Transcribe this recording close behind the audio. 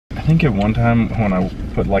think at one time when I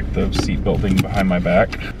put like the seatbelt thing behind my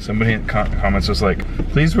back, somebody in comments was like,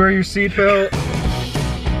 please wear your seatbelt.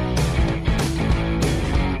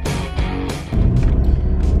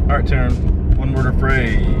 All right, Taryn, one word or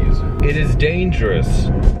phrase. It is dangerous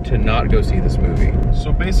to not go see this movie.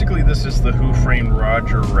 So basically this is the Who Framed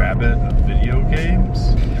Roger Rabbit of video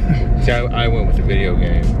games. See, I went with the video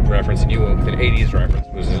game reference and you went with an 80s reference.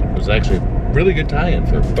 It was actually a really good tie-in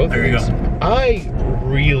for both of There you these. go. I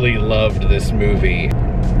really loved this movie.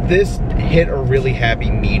 This hit a really happy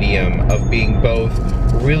medium of being both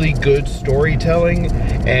really good storytelling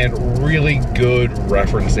and really good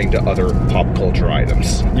referencing to other pop culture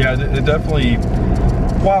items. Yeah, it definitely,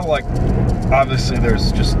 while like, obviously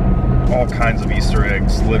there's just all kinds of Easter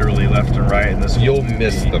eggs literally left and right in this You'll movie.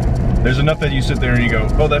 miss them. There's enough that you sit there and you go,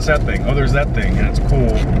 oh, that's that thing. Oh, there's that thing, and it's cool.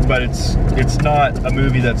 But it's not a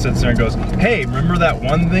movie that sits there and goes, hey, remember that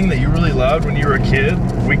one thing that you really loved when you were a kid?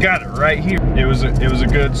 We got it right here. It was a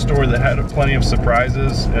good story that had plenty of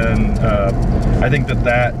surprises, and I think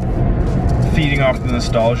that feeding off the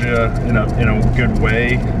nostalgia in a good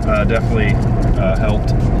way definitely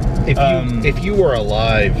helped. If you were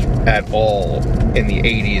alive at all in the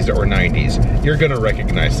 80s or 90s, you're gonna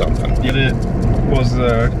recognize something. It was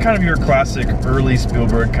kind of your classic early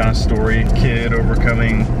Spielberg kind of story, kid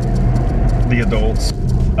overcoming the adults.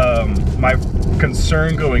 My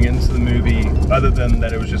concern going into the movie, other than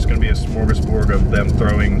that it was just going to be a smorgasbord of them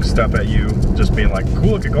throwing stuff at you, just being like,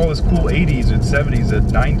 cool, look at all this cool 80s and 70s and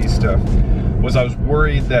 90s stuff, was I was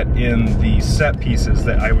worried that in the set pieces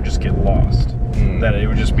that I would just get lost. That it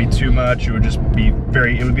would just be too much, it would just be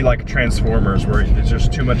it would be like Transformers where it's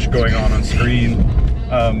just too much going on screen.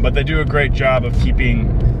 But they do a great job of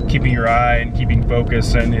keeping your eye and keeping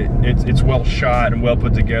focus, and it's well shot and well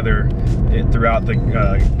put together throughout the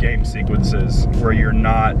game sequences, where you're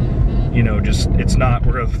not, you know, just, it's not,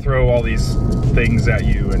 we're gonna throw all these things at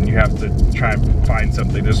you and you have to try and find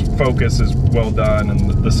something. This focus is well done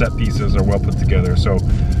and the set pieces are well put together. So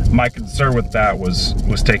my concern with that was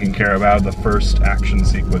taken care of out of the first action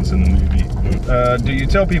sequence in the movie. Do you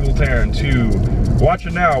tell people, Taryn, to watch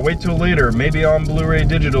it now, wait till later, maybe on Blu-ray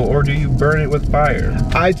digital, or do you burn it with fire?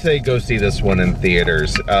 I'd say go see this one in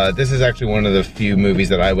theaters. This is actually one of the few movies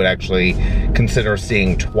that I would actually consider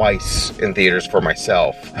seeing twice in theaters for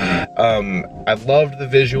myself. I loved the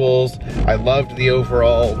visuals, I loved the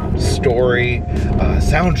overall story,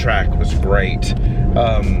 soundtrack was great.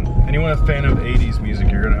 Anyone a fan of 80s music,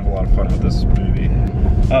 you're gonna have a lot of fun with this movie.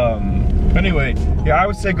 Anyway, yeah, I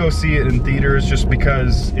would say go see it in theaters just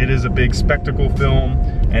because it is a big spectacle film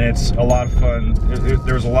and it's a lot of fun.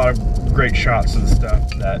 There's a lot of great shots and stuff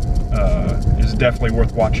that is definitely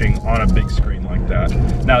worth watching on a big screen like that.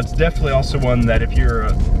 Now, it's definitely also one that if you're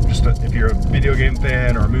a video game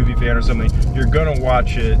fan or a movie fan or something, you're gonna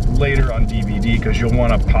watch it later on DVD because you'll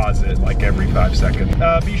want to pause it like every 5 seconds.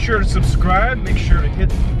 Be sure to subscribe. Make sure to hit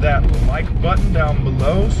that like button down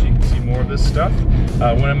below so you can see more of this stuff.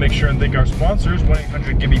 I want to make sure and thank our sponsors,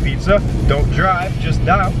 1-800-GIVE-ME-PIZZA. Don't drive, just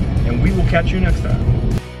dial, and we will catch you next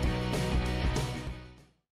time.